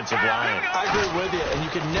offensive line. I agree with you, and you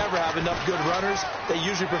can never have enough good runners. They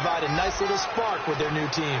usually provide a nice little spark with their new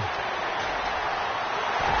team.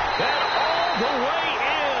 And all the way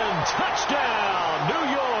in, touchdown,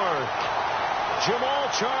 New York. Jamal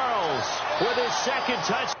Charles with his 2nd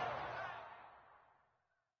touchdown.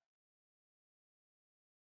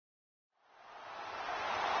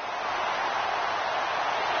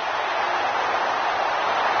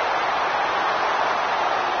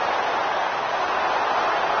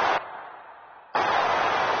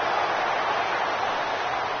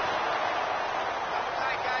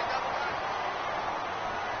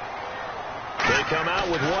 Come out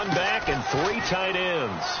with 1 back and 3 tight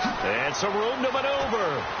ends. And some room to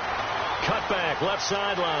maneuver. Cut back, left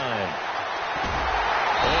sideline.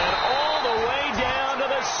 And all the way down to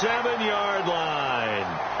the 7-yard line.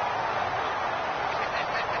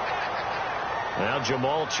 Now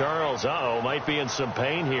Jamal Charles, might be in some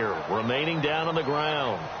pain here. Remaining down on the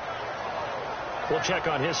ground. We'll check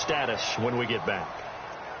on his status when we get back.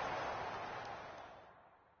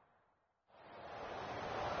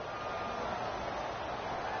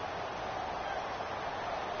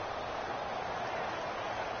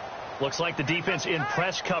 Looks like the defense in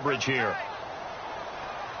press coverage here.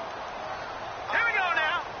 Here we go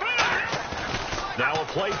now. Now a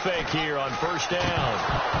play fake here on first down.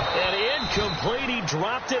 And incomplete. He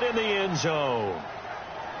dropped it in the end zone.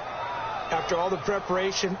 After all the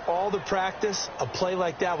preparation, all the practice, a play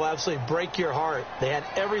like that will absolutely break your heart. They had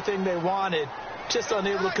everything they wanted, just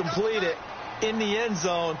unable to complete it. In the end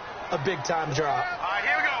zone, a big-time drop. All right,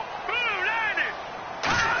 here we go. Boom, landed.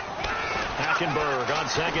 Hackenburg on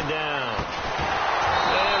 2nd down.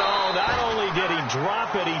 And not only did he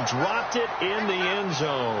drop it, he dropped it in the end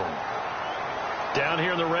zone. Down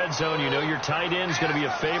here in the red zone, you know your tight end's going to be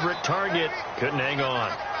a favorite target. Couldn't hang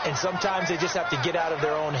on. And sometimes they just have to get out of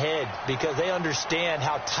their own head because they understand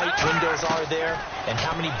how tight windows are there and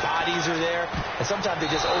how many bodies are there. And sometimes they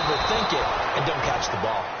just overthink it and don't catch the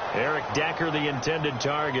ball. Eric Decker, the intended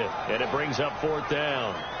target, and it brings up 4th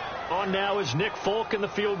down. On now is Nick Folk in the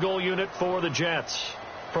field goal unit for the Jets.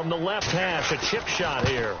 From the left hash, a chip shot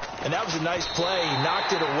here. And that was a nice play. He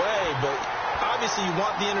knocked it away, but obviously you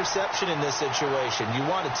want the interception in this situation. You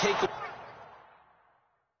want to take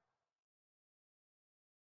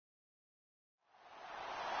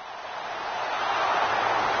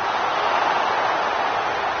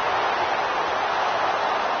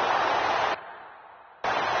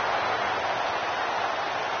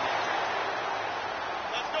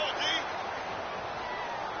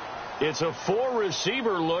It's a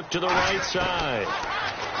four-receiver look to the right side.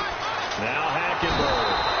 Now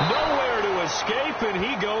Hackenburg. Nowhere to escape, and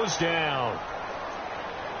he goes down.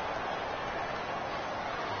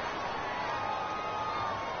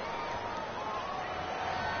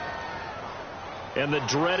 And the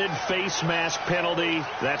dreaded face mask penalty,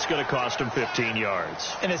 that's going to cost him 15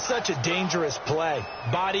 yards. And it's such a dangerous play.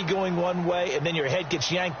 Body going one way, and then your head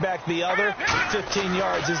gets yanked back the other. 15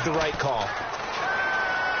 yards is the right call.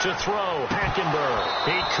 To throw, Hackenburg.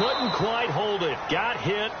 He couldn't quite hold it. Got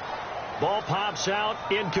hit. Ball pops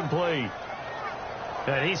out, incomplete.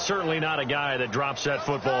 And he's certainly not a guy that drops that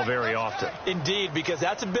football very often. Indeed, because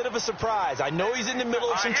that's a bit of a surprise. I know he's in the middle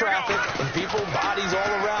of some traffic and people, bodies all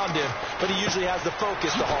around him, but he usually has the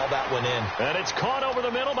focus to haul that one in. And it's caught over the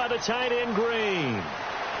middle by the tight end, Green.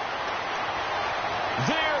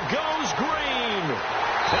 There goes Green.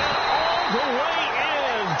 And all the way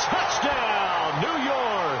in. Touchdown, New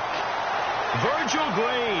York. Virgil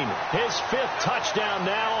Green, his 5th touchdown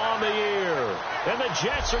now on the year. And the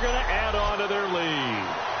Jets are going to add on to their lead.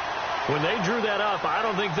 When they drew that up, I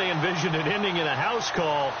don't think they envisioned it ending in a house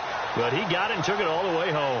call, but he got it and took it all the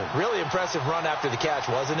way home. Really impressive run after the catch,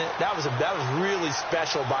 wasn't it? That was really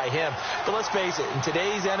special by him. But let's face it, in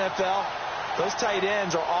today's NFL, those tight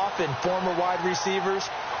ends are often former wide receivers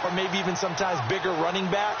or maybe even sometimes bigger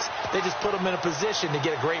running backs. They just put them in a position to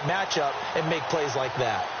get a great matchup and make plays like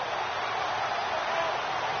that.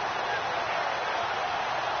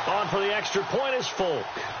 On for the extra point is Folk.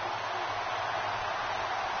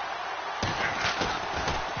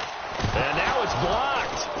 And now it's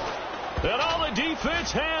blocked. And all the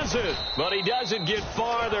defense has it. But he doesn't get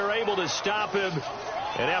far. They're able to stop him.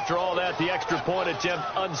 And after all that, the extra point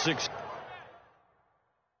attempt unsuccessful.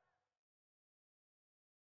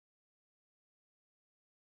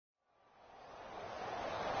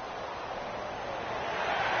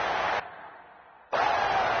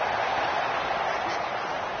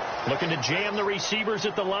 Looking to jam the receivers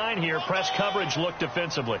at the line here. Press coverage look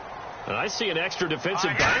defensively. And I see an extra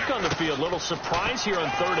defensive back on the field. Little surprise here on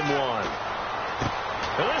 3rd and 1.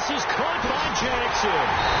 And this is caught by Jackson.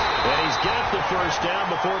 And he's got the first down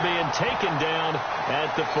before being taken down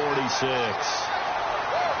at the 46.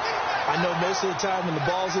 I know most of the time when the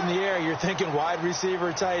ball's in the air, you're thinking wide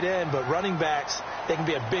receiver, tight end, but running backs, they can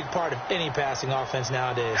be a big part of any passing offense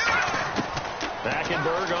nowadays.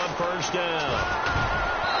 Hackenburg on 1st down.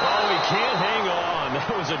 Oh, he can't hang on.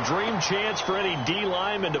 That was a dream chance for any D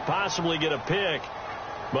lineman to possibly get a pick.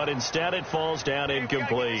 But instead it falls down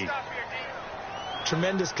incomplete.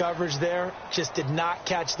 Tremendous coverage there. Just did not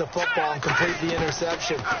catch the football and complete the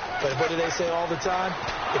interception. But what do they say all the time?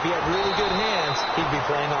 If he had really good hands, he'd be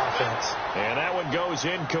playing offense. And that one goes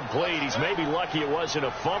incomplete. He's maybe lucky it wasn't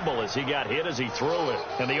a fumble as he got hit as he threw it.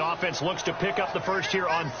 And the offense looks to pick up the first here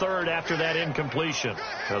on 3rd after that incompletion.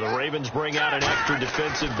 Now the Ravens bring out an extra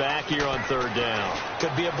defensive back here on 3rd down.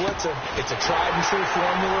 Could be a blitzer. It's a tried and true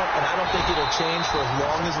formula, and I don't think it'll change for as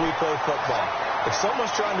long as we play football. If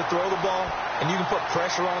someone's trying to throw the ball and you can put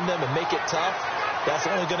pressure on them and make it tough, that's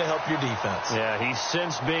only going to help your defense. Yeah, he's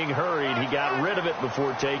since being hurried. He got rid of it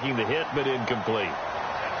before taking the hit, but incomplete.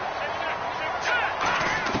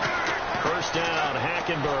 1st down,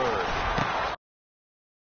 Hackenburg.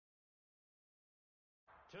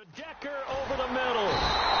 To Decker over the middle.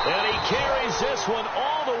 And he carries this one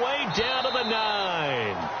all the way down to the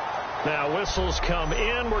 9. Now whistles come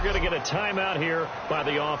in. We're going to get a timeout here by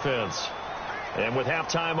the offense. And with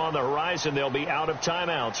halftime on the horizon, they'll be out of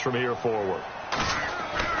timeouts from here forward.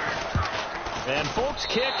 And Folk's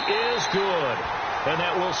kick is good. And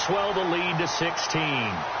that will swell the lead to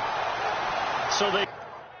 16. So they...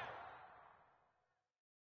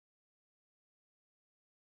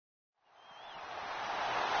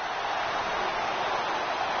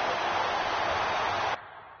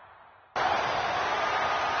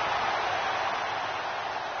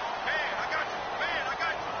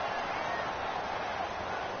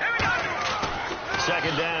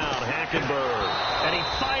 Second down, Hackenburg. And he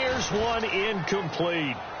fires one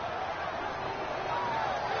incomplete.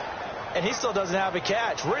 And he still doesn't have a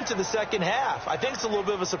catch. We're into the second half. I think it's a little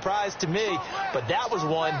bit of a surprise to me, but that was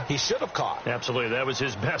one he should have caught. Absolutely. That was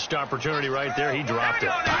his best opportunity right there. He dropped it.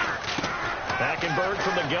 Hackenburg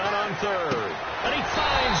from the gun on 3rd. And he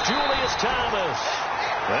finds Julius Thomas.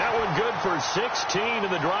 That one good for 16,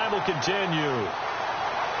 and the drive will continue.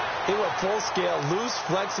 He went full scale, loose,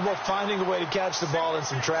 flexible, finding a way to catch the ball in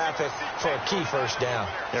some traffic for a key first down.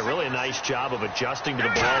 Yeah, really a nice job of adjusting to the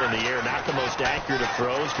ball in the air. Not the most accurate of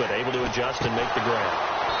throws, but able to adjust and make the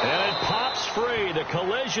grab. And it pops free. The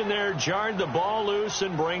collision there jarred the ball loose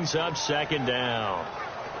and brings up second down.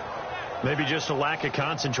 Maybe just a lack of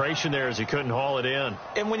concentration there as he couldn't haul it in.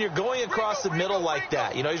 And when you're going across the middle like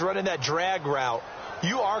that, you know, he's running that drag route,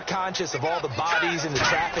 you are conscious of all the bodies and the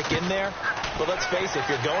traffic in there. But let's face it, if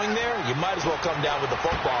you're going there, you might as well come down with the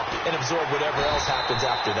football and absorb whatever else happens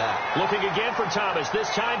after that. Looking again for Thomas, this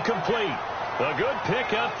time complete. A good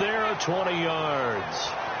pick up there of 20 yards.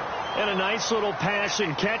 And a nice little pass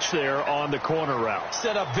and catch there on the corner route.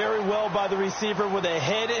 Set up very well by the receiver with a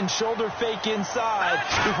head and shoulder fake inside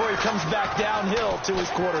before he comes back downhill to his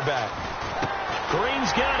quarterback.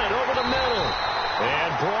 Green's got it over the middle.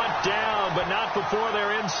 And brought down, but not before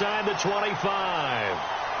they're inside the 25.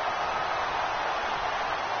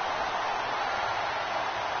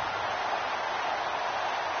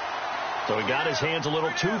 So he got his hands a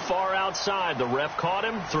little too far outside. The ref caught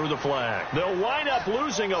him, threw the flag. They'll wind up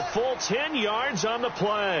losing a full 10 yards on the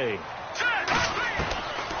play.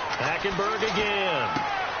 Hackenburg again.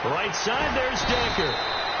 Right side, there's Decker.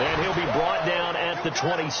 And he'll be brought down at the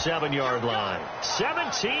 27-yard line.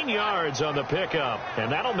 17 yards on the pickup.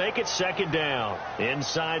 And that'll make it second down.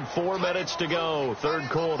 Inside 4 minutes to go, third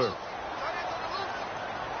quarter.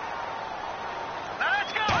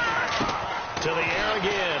 To the air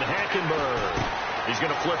again, Hackenburg. He's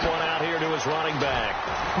going to flip one out here to his running back.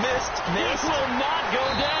 Missed. This will not go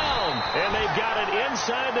down. And they've got it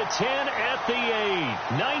inside the 10 at the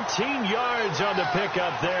 8. 19 yards on the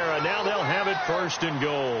pickup there, and now they'll have it first and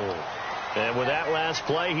goal. And with that last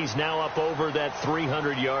play, he's now up over that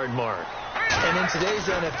 300-yard mark. And in today's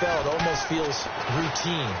NFL, it almost feels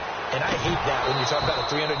routine. And I hate that when you talk about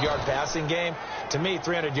a 300-yard passing game. To me,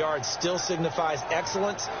 300 yards still signifies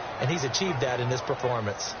excellence, and he's achieved that in this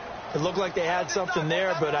performance. It looked like they had something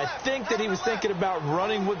there, but I think that he was thinking about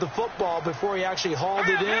running with the football before he actually hauled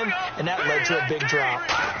it in, and that led to a big drop.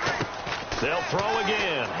 They'll throw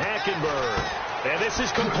again. Hackenburg. And this is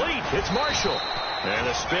complete. It's Marshall. And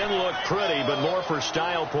the spin looked pretty, but more for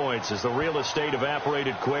style points as the real estate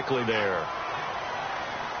evaporated quickly there.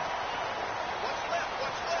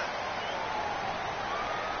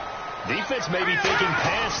 Defense may be thinking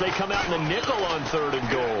pass. They come out in the nickel on third and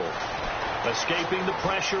goal. Escaping the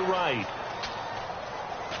pressure right.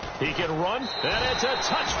 He can run, and it's a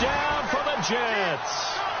touchdown for the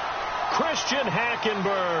Jets. Christian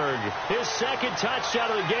Hackenburg, his second touchdown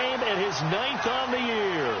of the game and his 9th on the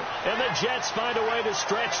year. And the Jets find a way to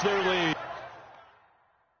stretch their lead.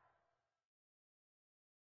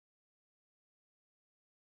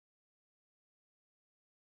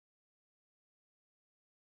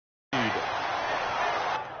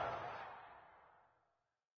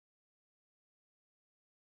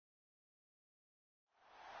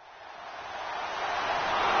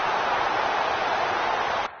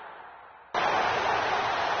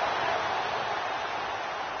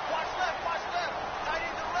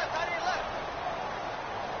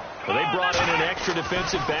 Well, they brought in an extra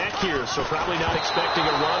defensive back here, so probably not expecting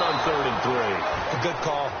a run on 3rd and 3. A good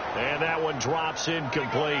call. And that one drops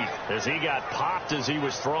incomplete as he got popped as he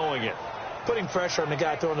was throwing it. Putting pressure on the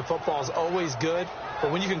guy throwing the football is always good,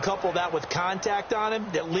 but when you can couple that with contact on him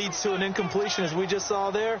that leads to an incompletion, as we just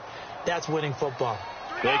saw there, that's winning football.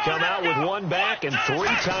 They come out with one back and 3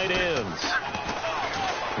 tight ends.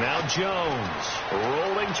 Now Jones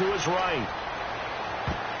rolling to his right.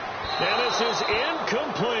 And this is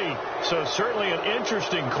incomplete. So certainly an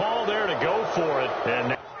interesting call there to go for it.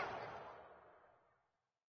 And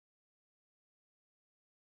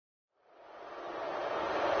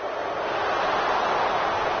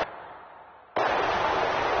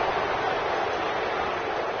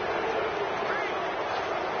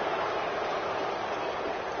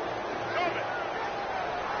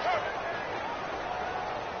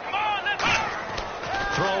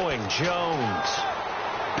throwing Jones.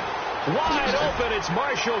 Wide open, it's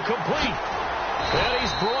Marshall, complete. And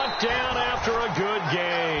he's brought down after a good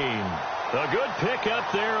gain. A good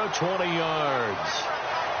pickup there of 20 yards.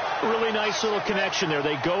 Really nice little connection there.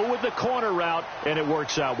 They go with the corner route, and it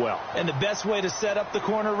works out well. And the best way to set up the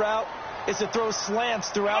corner route is to throw slants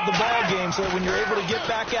throughout the ball game so that when you're able to get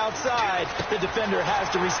back outside, the defender has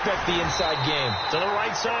to respect the inside game. To the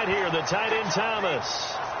right side here, the tight end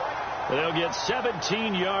Thomas. They'll get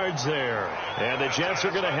 17 yards there. And the Jets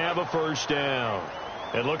are going to have a first down.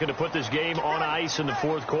 And looking to put this game on ice in the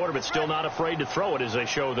 4th quarter, but still not afraid to throw it as they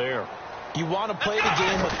show there. You want to play the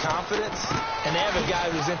game with confidence, and they have a guy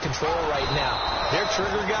who's in control right now. Their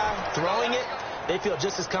trigger guy, throwing it, they feel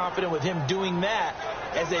just as confident with him doing that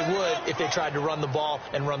as they would if they tried to run the ball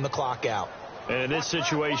and run the clock out. And in this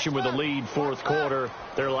situation with the lead 4th quarter,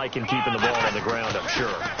 they're liking keeping the ball on the ground, I'm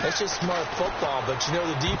sure. That's just smart football, but you know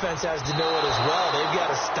the defense has to know it as well. They've got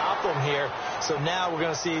to stop them here. So now we're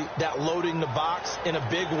going to see that loading the box in a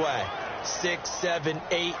big way. 6, 7,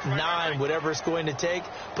 8, 9, whatever it's going to take,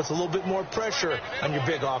 puts a little bit more pressure on your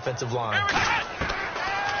big offensive line.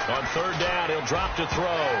 On third down, he'll drop to throw.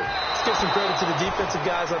 Let's give some credit to the defensive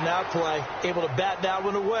guys on that play. Able to bat that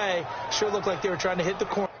one away. Sure looked like they were trying to hit the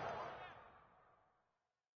corner.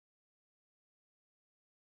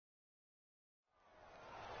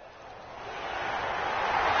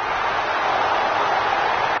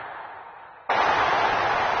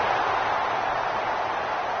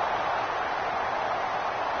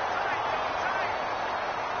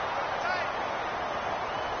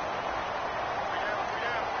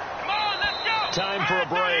 Time for a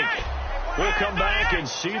break. We'll come back and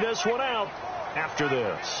see this one out after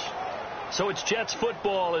this. So it's Jets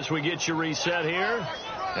football as we get you reset here.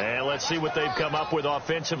 And let's see what they've come up with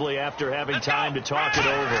offensively after having time to talk it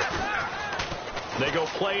over. They go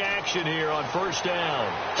play action here on first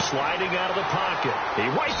down. Sliding out of the pocket. He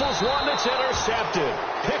rifles one that's intercepted.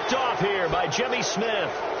 Picked off here by Jimmy Smith.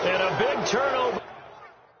 And a big turnover.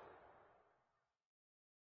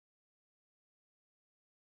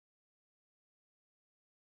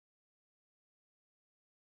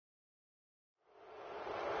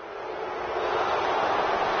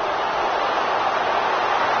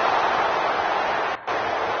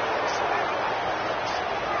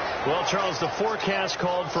 Well, Charles, the forecast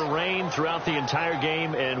called for rain throughout the entire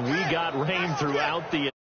game, and we got rain throughout the